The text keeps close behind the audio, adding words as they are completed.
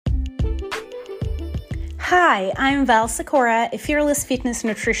Hi, I'm Val Sikora, a fearless fitness,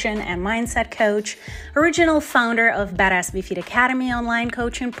 nutrition, and mindset coach, original founder of Badass Be Fit Academy online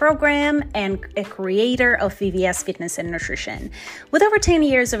coaching program, and a creator of VVS Fitness and Nutrition. With over 10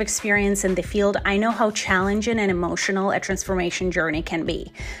 years of experience in the field, I know how challenging and emotional a transformation journey can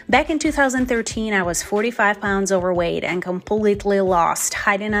be. Back in 2013, I was 45 pounds overweight and completely lost,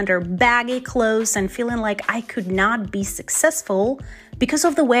 hiding under baggy clothes and feeling like I could not be successful because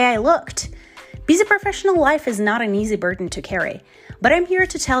of the way I looked. Busy professional life is not an easy burden to carry, but I'm here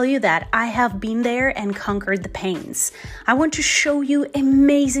to tell you that I have been there and conquered the pains. I want to show you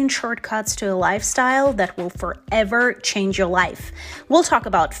amazing shortcuts to a lifestyle that will forever change your life. We'll talk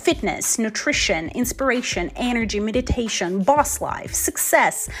about fitness, nutrition, inspiration, energy, meditation, boss life,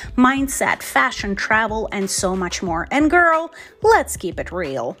 success, mindset, fashion, travel, and so much more. And girl, let's keep it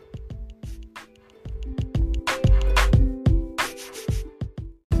real.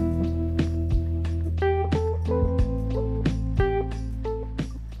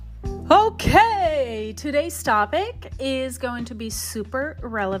 Okay, today's topic is going to be super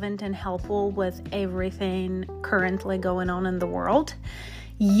relevant and helpful with everything currently going on in the world.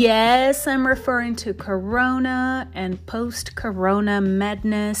 Yes, I'm referring to Corona and post-Corona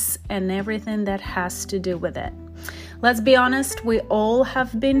madness and everything that has to do with it. Let's be honest, we all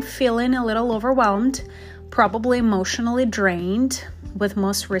have been feeling a little overwhelmed, probably emotionally drained with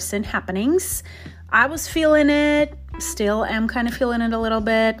most recent happenings. I was feeling it. Still am kind of feeling it a little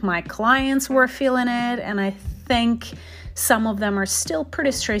bit. My clients were feeling it, and I think some of them are still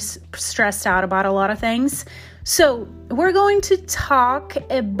pretty stressed out about a lot of things. So we're going to talk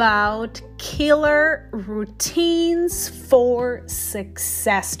about killer routines for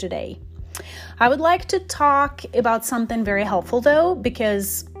success today. I would like to talk about something very helpful though,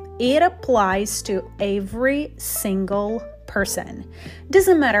 because it applies to every single person.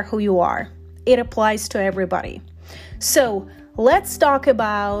 Doesn't matter who you are. It applies to everybody. So let's talk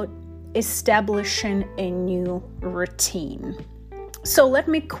about establishing a new routine. So let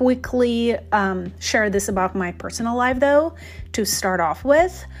me quickly share this about my personal life though, to start off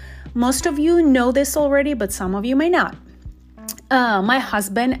with. Most of you know this already, but some of you may not. My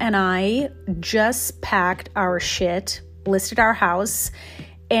husband and I just packed our shit, listed our house,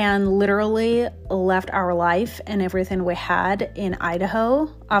 and literally left our life and everything we had in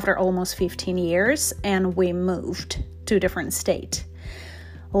Idaho after almost 15 years, and we moved to a different state.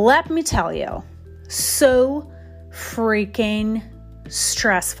 Let me tell you, so freaking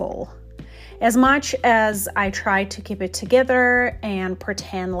stressful. As much as I tried to keep it together and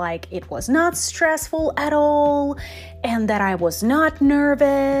pretend like it was not stressful at all, and that I was not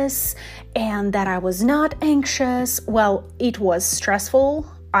nervous, and that I was not anxious, well, it was stressful.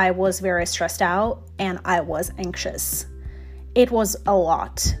 I was very stressed out and I was anxious. It was a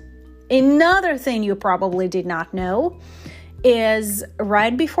lot. Another thing you probably did not know is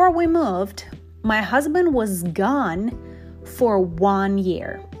right before we moved, my husband was gone for 1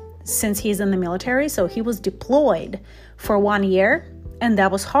 year since he's in the military. So he was deployed for 1 year, and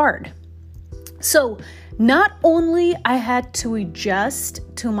that was hard. So not only I had to adjust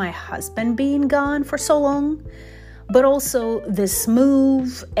to my husband being gone for so long, but also this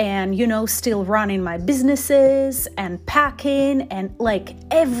move and, still running my businesses and packing and like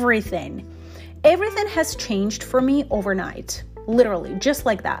everything. Everything has changed for me overnight, literally, just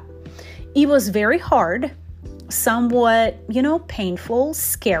like that. It was very hard, somewhat, painful,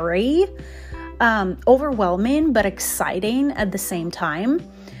 scary, overwhelming, but exciting at the same time.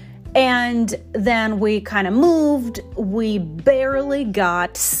 And then we kind of moved, we barely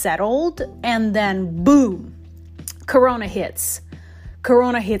got settled, and then boom. Corona hits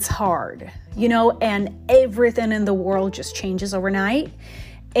hard, and everything in the world just changes overnight.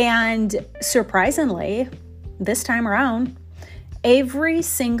 And surprisingly, this time around, every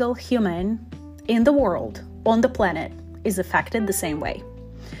single human in the world, on the planet, is affected the same way.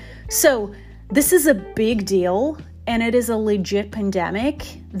 So this is a big deal, and it is a legit pandemic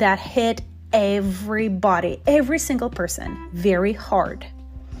that hit everybody, every single person, very hard.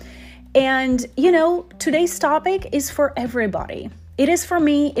 And, today's topic is for everybody. It is for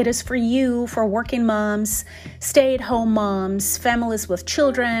me, it is for you, for working moms, stay-at-home moms, families with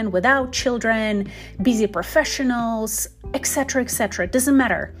children, without children, busy professionals, etc., etc. It doesn't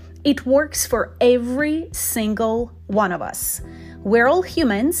matter. It works for every single one of us. We're all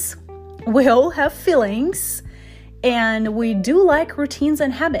humans, we all have feelings, and we do like routines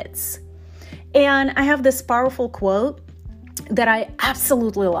and habits. And I have this powerful quote that I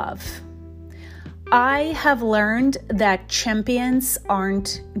absolutely love. I have learned that champions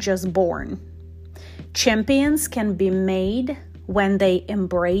aren't just born. Champions can be made when they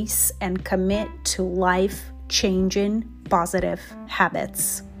embrace and commit to life-changing positive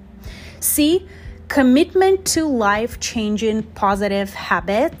habits. See, commitment to life-changing positive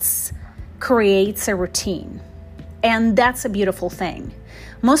habits creates a routine. And that's a beautiful thing.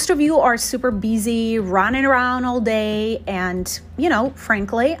 Most of you are super busy, running around all day, and,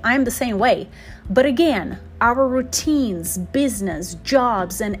 frankly, I'm the same way. But again, our routines, business,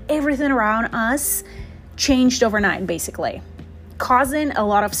 jobs, and everything around us changed overnight, basically, causing a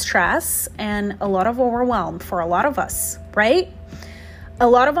lot of stress and a lot of overwhelm for a lot of us, right? A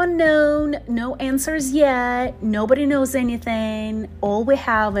lot of unknown, no answers yet, nobody knows anything. All we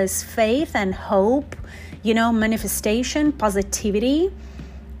have is faith and hope, manifestation, positivity.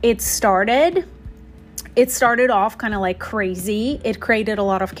 It started off kind of like crazy. It created a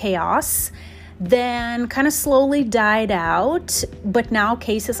lot of chaos, then kind of slowly died out. But now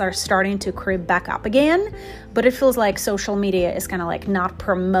cases are starting to creep back up again. But it feels like social media is kind of like not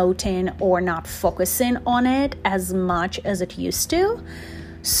promoting or not focusing on it as much as it used to.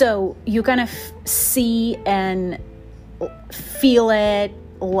 So you kind of see and feel it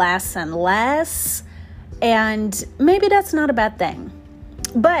less and less. And maybe that's not a bad thing.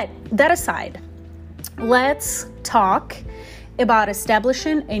 But that aside, let's talk about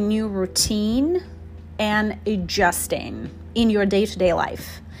establishing a new routine and adjusting in your day-to-day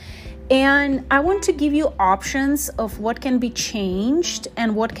life. And I want to give you options of what can be changed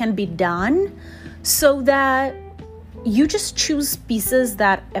and what can be done so that you just choose pieces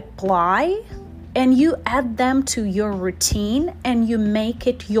that apply and you add them to your routine and you make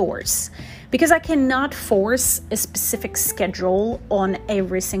it yours. Because I cannot force a specific schedule on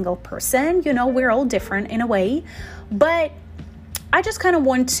every single person. We're all different in a way. But I just kind of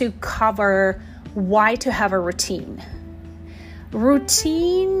want to cover why to have a routine.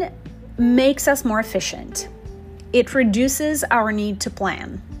 Routine makes us more efficient. It reduces our need to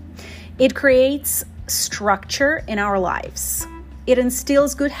plan. It creates structure in our lives. It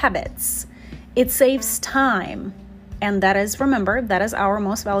instills good habits. It saves time. And that is our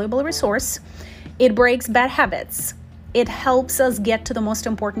most valuable resource. It breaks bad habits. It helps us get to the most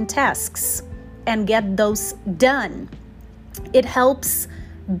important tasks and get those done. It helps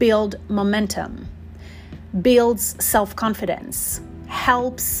build momentum, builds self-confidence,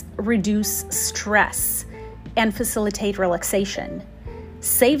 helps reduce stress and facilitate relaxation,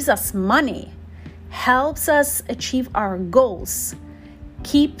 saves us money, helps us achieve our goals,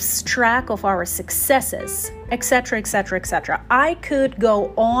 keeps track of our successes, etc., etc., etc. I could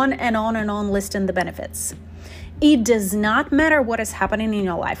go on and on and on listing the benefits. It does not matter what is happening in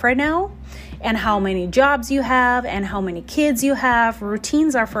your life right now and how many jobs you have and how many kids you have.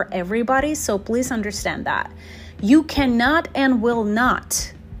 Routines are for everybody, so please understand that. You cannot and will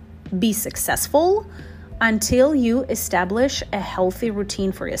not be successful until you establish a healthy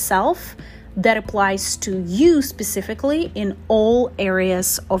routine for yourself that applies to you specifically in all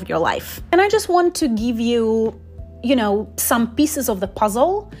areas of your life. And I just want to give you, some pieces of the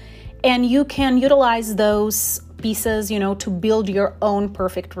puzzle, and you can utilize those pieces, to build your own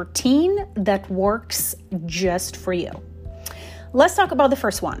perfect routine that works just for you. Let's talk about the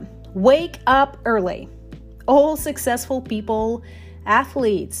first one. Wake up early. All successful people,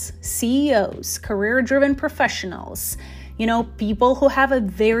 athletes, CEOs, career-driven professionals, people who have a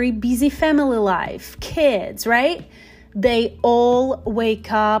very busy family life, kids, right? They all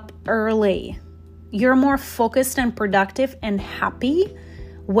wake up early. You're more focused and productive and happy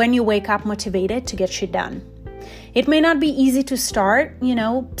when you wake up motivated to get shit done. It may not be easy to start,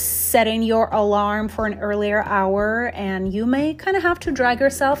 setting your alarm for an earlier hour, and you may kind of have to drag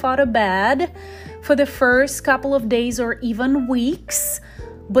yourself out of bed for the first couple of days or even weeks.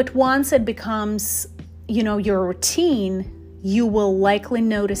 But once it becomes your routine, you will likely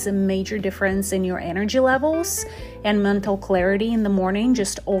notice a major difference in your energy levels and mental clarity in the morning,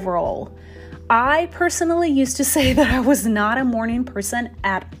 just overall. I personally used to say that I was not a morning person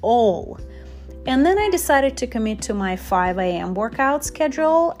at all. And then I decided to commit to my 5 a.m. workout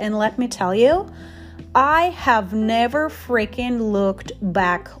schedule. And let me tell you, I have never freaking looked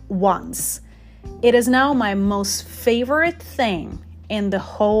back once. It is now my most favorite thing in the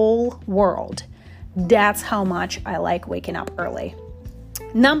whole world. That's how much I like waking up early.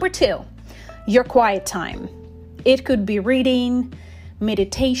 Number 2, your quiet time. It could be reading,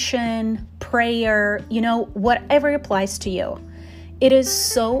 meditation, prayer, whatever applies to you. It is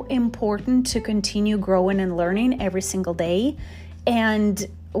so important to continue growing and learning every single day. And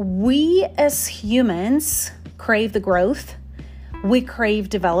we as humans crave the growth. We crave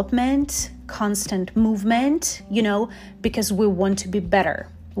development, constant movement, because we want to be better.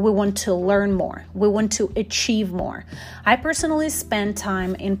 We want to learn more. We want to achieve more. I personally spend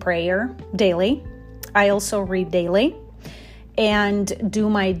time in prayer daily. I also read daily and do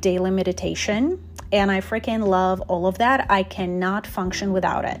my daily meditation. And I freaking love all of that. I cannot function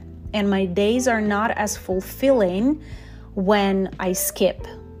without it. And my days are not as fulfilling when I skip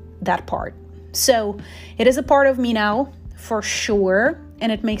that part. So it is a part of me now, for sure.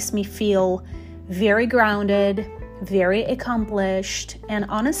 And it makes me feel very grounded, very accomplished, and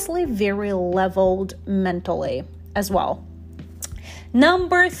honestly, very leveled mentally as well.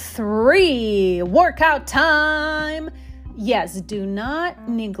 Number 3, workout time. Yes, do not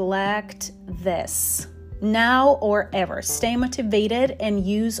neglect this now or ever. Stay motivated and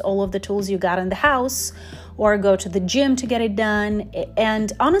use all of the tools you got in the house, or go to the gym to get it done.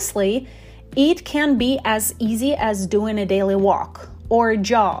 And honestly, it can be as easy as doing a daily walk or a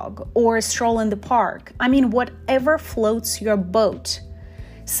jog or a stroll in the park. I mean, whatever floats your boat.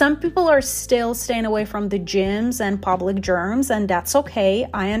 Some people are still staying away from the gyms and public germs, and that's okay.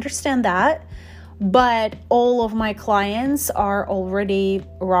 I understand that. But all of my clients are already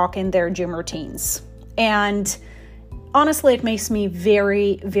rocking their gym routines. And honestly, it makes me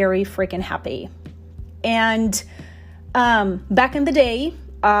very, very freaking happy. And back in the day,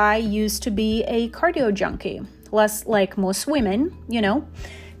 I used to be a cardio junkie, less like most women,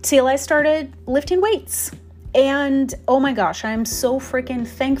 till I started lifting weights. And oh my gosh, I'm so freaking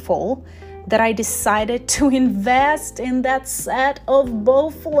thankful that I decided to invest in that set of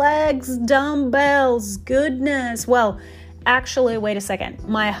Bowflex dumbbells. Goodness. Well, actually, wait a second.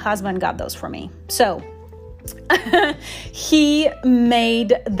 My husband got those for me. So he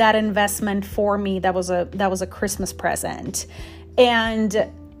made that investment for me. That was a Christmas present.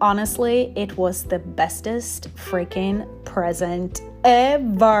 And honestly, it was the bestest freaking present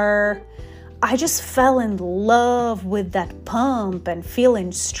ever. I just fell in love with that pump and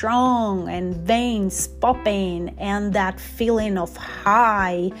feeling strong and veins popping and that feeling of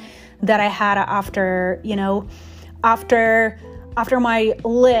high that I had after my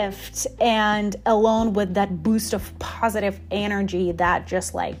lift, and along with that boost of positive energy that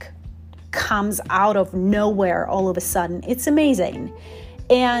just like comes out of nowhere all of a sudden. It's amazing.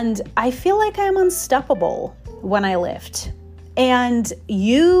 And I feel like I'm unstoppable when I lift. And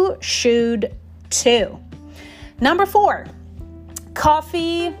you should too. Number 4,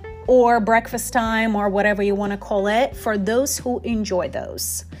 coffee or breakfast time or whatever you want to call it, for those who enjoy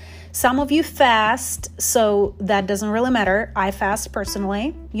those. Some of you fast, so that doesn't really matter. I fast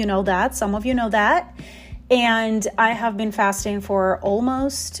personally. You know that. Some of you know that. And I have been fasting for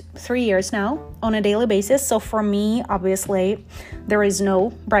almost 3 years now on a daily basis. So for me, obviously, there is no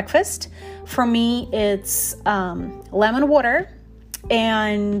breakfast. For me, it's lemon water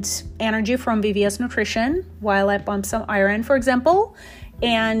and energy from VVS Nutrition while I pump some iron, for example,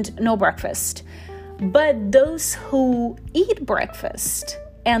 and no breakfast. But those who eat breakfast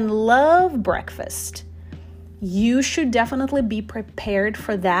and love breakfast, you should definitely be prepared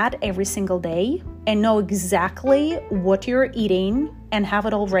for that every single day and know exactly what you're eating and have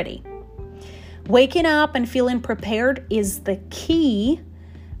it all ready. Waking up and feeling prepared is the key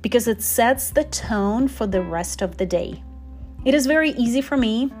because it sets the tone for the rest of the day. It is very easy for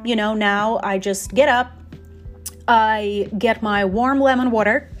me. Now I just get up, I get my warm lemon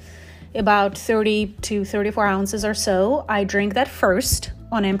water, about 30 to 34 ounces or so. I drink that first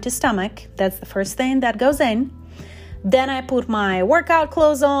on empty stomach. That's the first thing that goes in. Then I put my workout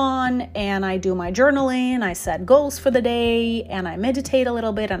clothes on and I do my journaling. I set goals for the day and I meditate a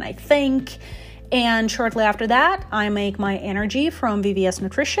little bit and I think. And shortly after that, I make my energy from VVS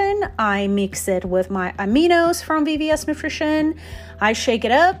Nutrition. I mix it with my aminos from VVS Nutrition. I shake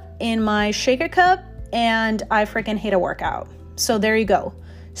it up in my shaker cup and I freaking hit a workout. So there you go.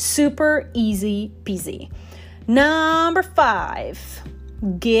 Super easy peasy. Number 5,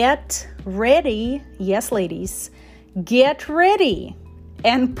 get ready. Yes, ladies. Get ready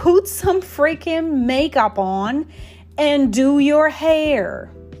and put some freaking makeup on and do your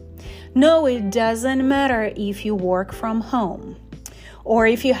hair. No, it doesn't matter if you work from home or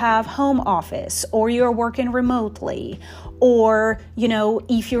if you have home office or you're working remotely or,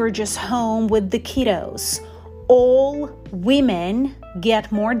 if you're just home with the kiddos. All women get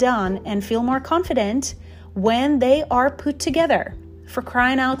more done and feel more confident when they are put together, for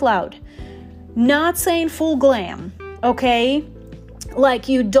crying out loud. Not saying full glam, okay? Like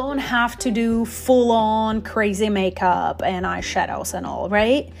you don't have to do full-on crazy makeup and eyeshadows and all,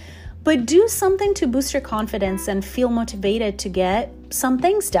 right? But do something to boost your confidence and feel motivated to get some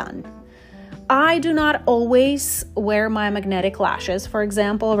things done. I do not always wear my magnetic lashes, for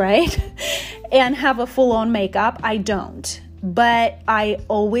example, right? And have a full-on makeup. I don't. but I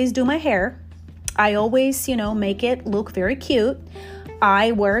always do my hair. I always, make it look very cute.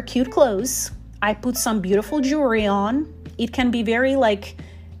 I wear cute clothes. I put some beautiful jewelry on. It can be very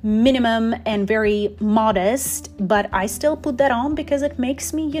minimum and very modest, but I still put that on because it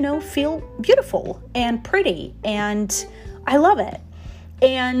makes me, feel beautiful and pretty, and I love it.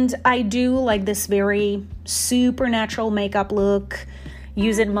 And I do this very supernatural makeup look,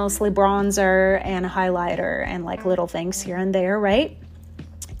 using mostly bronzer and highlighter and little things here and there, right?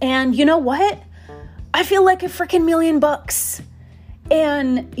 And you know what? I feel like a freaking $1,000,000.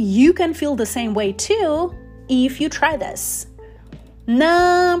 And you can feel the same way too if you try this.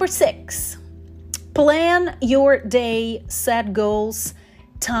 Number 6, plan your day, set goals,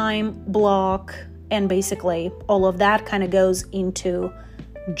 time block, and basically all of that kind of goes into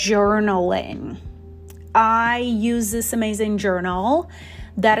journaling. I use this amazing journal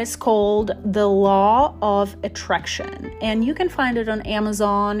that is called The Law of Attraction, and you can find it on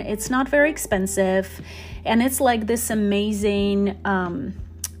Amazon. It's not very expensive, and it's this amazing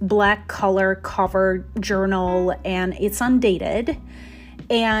black color cover journal, and it's undated,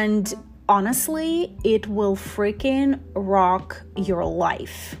 and honestly, it will freaking rock your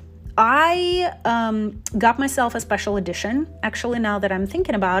life. I got myself a special edition. Actually, now that I'm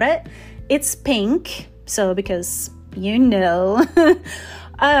thinking about it, it's pink. So because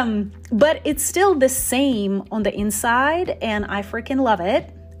but it's still the same on the inside, and I freaking love it,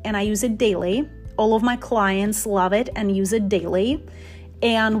 and I use it daily. All of my clients love it and use it daily,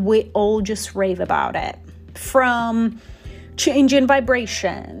 and we all just rave about it. From changing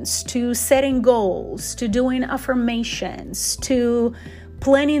vibrations, to setting goals, to doing affirmations, to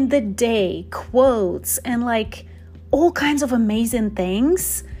planning the day, quotes, and all kinds of amazing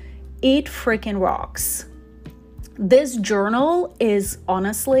things. It freaking rocks. This journal is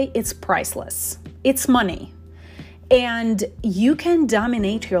honestly, it's priceless. It's money. And you can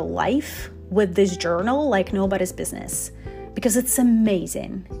dominate your life with this journal like nobody's business, because it's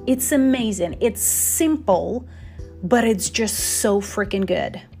amazing. It's amazing. It's simple, but it's just so freaking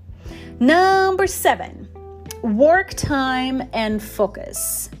good. Number 7, work time and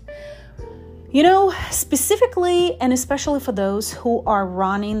focus. Specifically and especially for those who are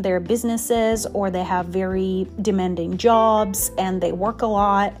running their businesses or they have very demanding jobs and they work a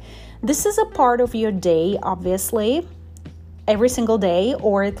lot, this is a part of your day, obviously, every single day,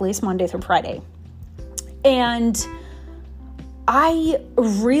 or at least Monday through Friday. And I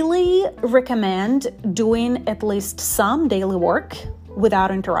really recommend doing at least some daily work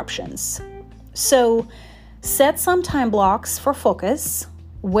without interruptions. So set some time blocks for focus,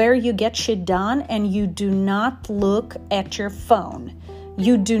 where you get shit done and you do not look at your phone.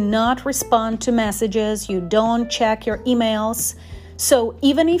 You do not respond to messages. You don't check your emails. So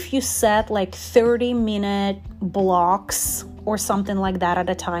even if you set 30-minute blocks or something like that at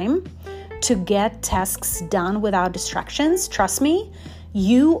a time to get tasks done without distractions, trust me,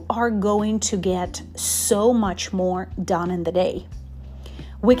 you are going to get so much more done in the day.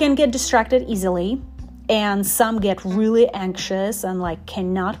 We can get distracted easily, and some get really anxious and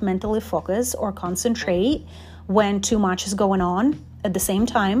cannot mentally focus or concentrate when too much is going on at the same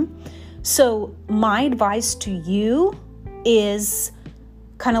time. So my advice to you is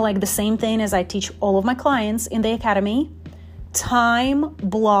kind of the same thing as I teach all of my clients in the academy. Time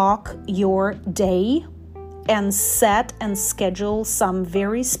block your day and set and schedule some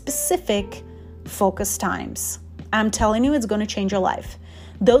very specific focus times. I'm telling you, it's going to change your life.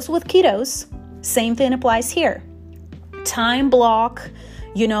 Those with kiddos, same thing applies here. Time block,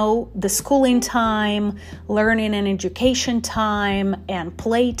 the schooling time, learning and education time, and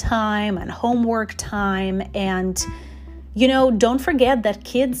play time, and homework time. And, don't forget that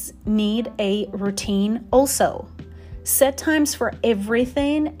kids need a routine also. Set times for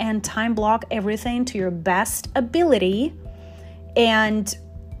everything and time block everything to your best ability. And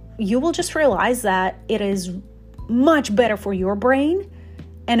you will just realize that it is much better for your brain,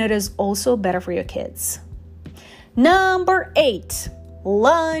 and it is also better for your kids. Number 8,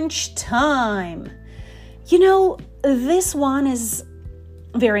 lunchtime. This one is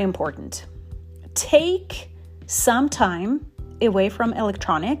very important. Take some time away from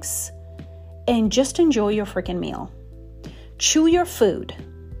electronics and just enjoy your freaking meal. Chew your food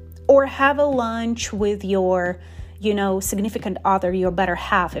or have a lunch with your, significant other, your better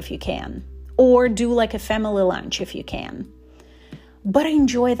half if you can, or do a family lunch if you can. But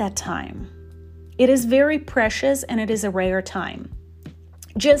enjoy that time. It is very precious and it is a rare time.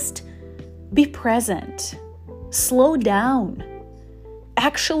 Just be present. Slow down.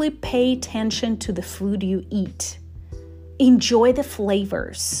 Actually pay attention to the food you eat. Enjoy the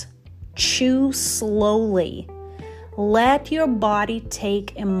flavors. Chew slowly. Let your body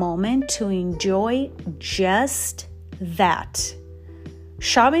take a moment to enjoy just that.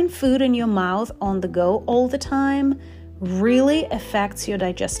 Shoving food in your mouth on the go all the time really affects your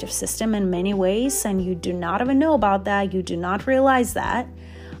digestive system in many ways, and you do not even know about that. You do not realize that.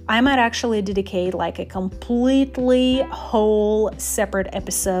 I might actually dedicate like a completely whole separate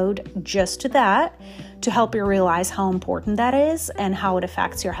episode just to that, to help you realize how important that is and how it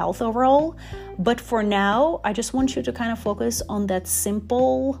affects your health overall. But for now, I just want you to kind of focus on that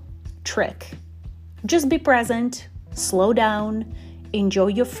simple trick. Just be present, slow down, enjoy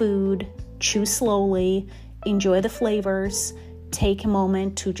your food, chew slowly, enjoy the flavors, take a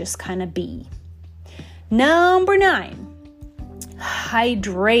moment to just kind of be. Number 9,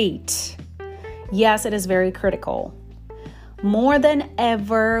 hydrate. Yes, it is very critical. More than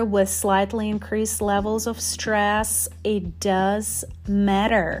ever, with slightly increased levels of stress, it does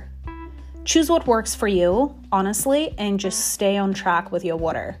matter. Choose what works for you, honestly, and just stay on track with your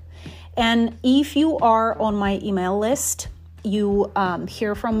water. And if you are on my email list, you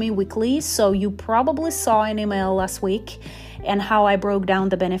hear from me weekly, so you probably saw an email last week and how I broke down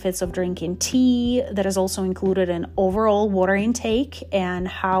the benefits of drinking tea. That is also included in overall water intake and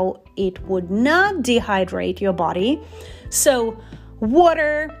how it would not dehydrate your body. So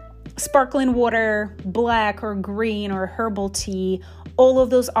water, sparkling water, black or green or herbal tea, all of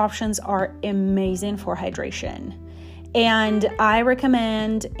those options are amazing for hydration. And I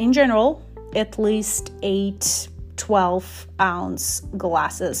recommend, in general, at least 12 ounce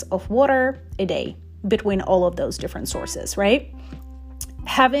glasses of water a day between all of those different sources, right?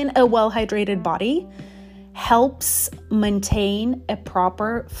 Having a well-hydrated body helps maintain a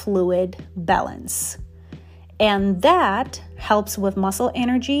proper fluid balance. And that helps with muscle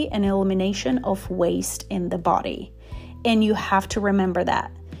energy and elimination of waste in the body. And you have to remember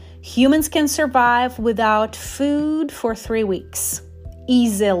that. Humans can survive without food for 3 weeks,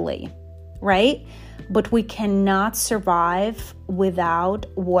 easily, right? But we cannot survive without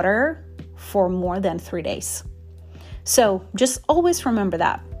water for more than 3 days. So just always remember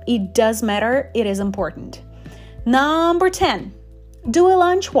that. It does matter. It is important. Number 10, do a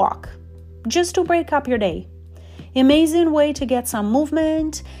lunch walk just to break up your day. Amazing way to get some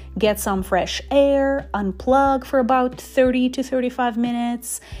movement, get some fresh air, unplug for about 30 to 35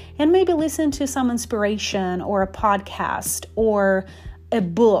 minutes, and maybe listen to some inspiration or a podcast or a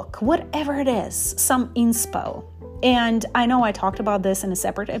book, whatever it is, some inspo. And I know I talked about this in a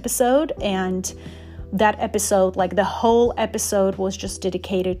separate episode, and that episode, like the whole episode, was just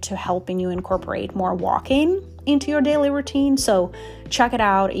dedicated to helping you incorporate more walking into your daily routine. So check it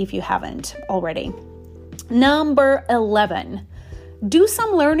out if you haven't already. Number 11, do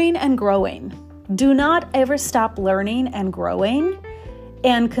some learning and growing. Do not ever stop learning and growing,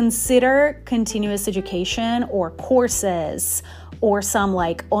 and consider continuous education or courses or some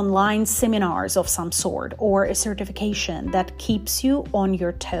like online seminars of some sort or a certification that keeps you on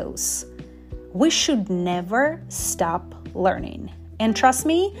your toes. We should never stop learning. And trust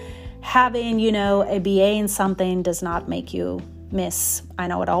me, having, a BA in something does not make you miss I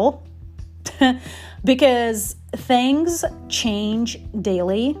know it all. Because things change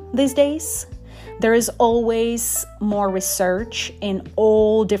daily these days. There is always more research in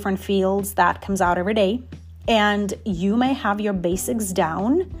all different fields that comes out every day. And you may have your basics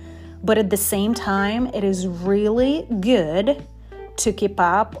down, but at the same time, it is really good to keep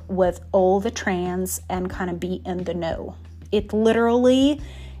up with all the trends and kind of be in the know. It literally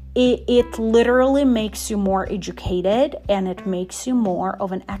makes you more educated, and it makes you more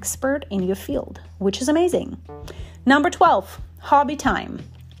of an expert in your field, which is amazing. Number 12, hobby time.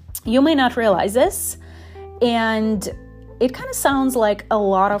 You may not realize this, and it kind of sounds like a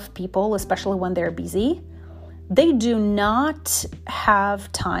lot of people, especially when they're busy, they do not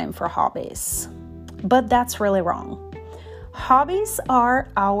have time for hobbies. But that's really wrong. Hobbies are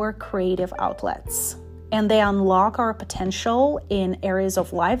our creative outlets, and they unlock our potential in areas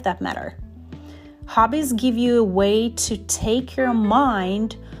of life that matter. Hobbies give you a way to take your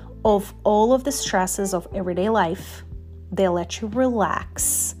mind off all of the stresses of everyday life. They let you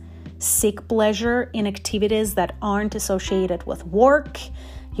relax, seek pleasure in activities that aren't associated with work,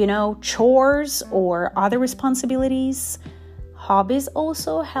 chores or other responsibilities. Hobbies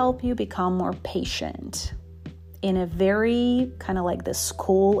also help you become more patient in a very kind of like this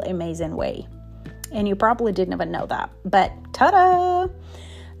cool, amazing way. And you probably didn't even know that, but ta-da!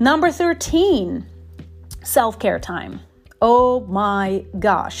 Number 13, self-care time. Oh my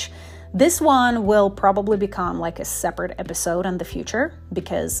gosh. This one will probably become like a separate episode in the future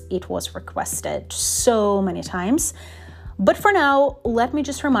because it was requested so many times. But for now, let me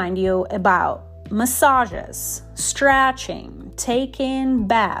just remind you about massages, stretching, taking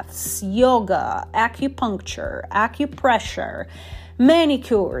baths, yoga, acupuncture, acupressure,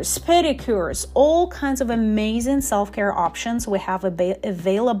 manicures, pedicures, all kinds of amazing self-care options we have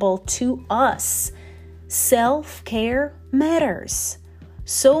available to us. Self-care matters.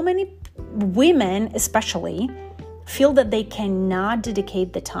 So many women, especially, feel that they cannot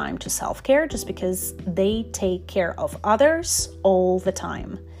dedicate the time to self-care just because they take care of others all the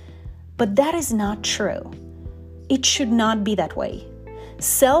time. But that is not true. It should not be that way.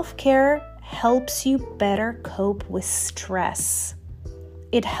 Self-care helps you better cope with stress.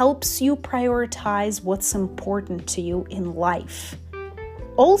 It helps you prioritize what's important to you in life.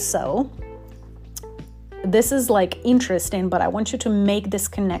 Also, this is interesting, but I want you to make this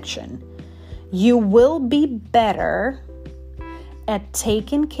connection. You will be better at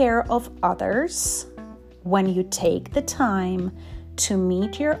taking care of others when you take the time to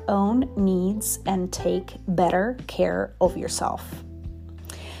meet your own needs and take better care of yourself.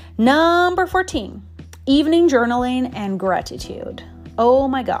 Number 14, evening journaling and gratitude. Oh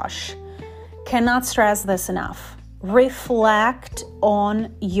my gosh, cannot stress this enough. Reflect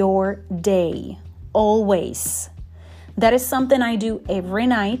on your day, always. That is something I do every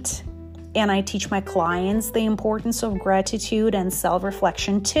night, and I teach my clients the importance of gratitude and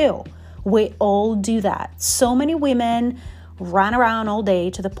self-reflection too. We all do that. So many women run around all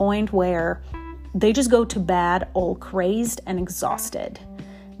day to the point where they just go to bed all crazed and exhausted.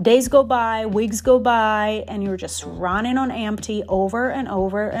 Days go by, weeks go by, and you're just running on empty over and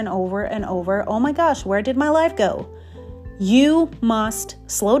over and over and over. Oh my gosh, where did my life go? You must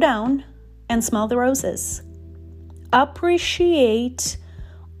slow down and smell the roses. Appreciate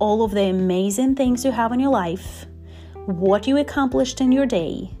all of the amazing things you have in your life, what you accomplished in your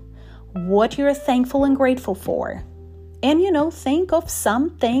day, what you're thankful and grateful for. And, think of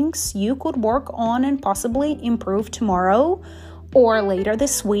some things you could work on and possibly improve tomorrow or later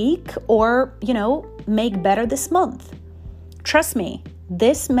this week or, make better this month. Trust me,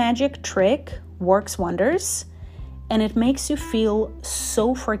 this magic trick works wonders and it makes you feel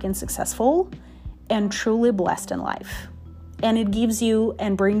so freaking successful and truly blessed in life. And it gives you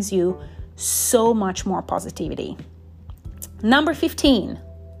and brings you so much more positivity. Number 15.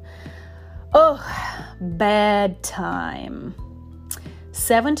 Bedtime.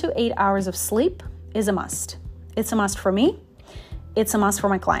 7 to 8 hours of sleep is a must. It's a must for me. It's a must for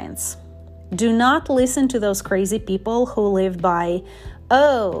my clients. Do not listen to those crazy people who live by,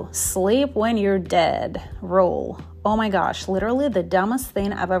 sleep when you're dead rule. Oh my gosh, literally the dumbest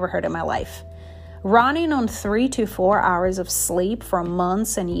thing I've ever heard in my life. Running on 3 to 4 hours of sleep for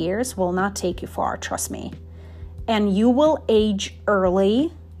months and years will not take you far, trust me. And you will age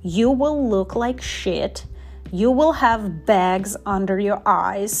early. You will look like shit. You will have bags under your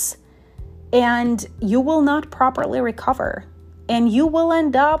eyes. And you will not properly recover. And you will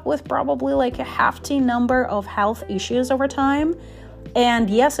end up with probably a hefty number of health issues over time. And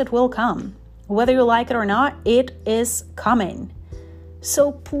yes, it will come. Whether you like it or not, it is coming.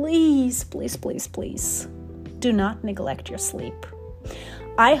 So please, please, please, please, do not neglect your sleep.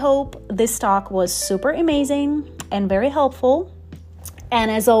 I hope this talk was super amazing and very helpful.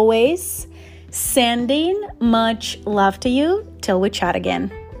 And as always, sending much love to you till we chat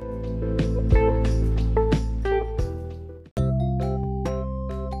again.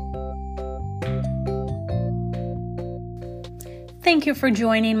 Thank you for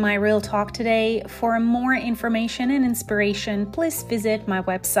joining my Real Talk today. For more information and inspiration, please visit my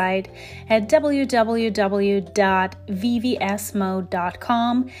website at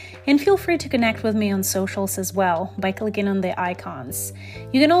www.vvsmode.com and feel free to connect with me on socials as well by clicking on the icons.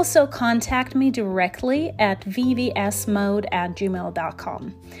 You can also contact me directly at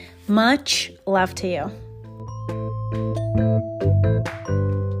vvsmode@gmail.com. Much love to you.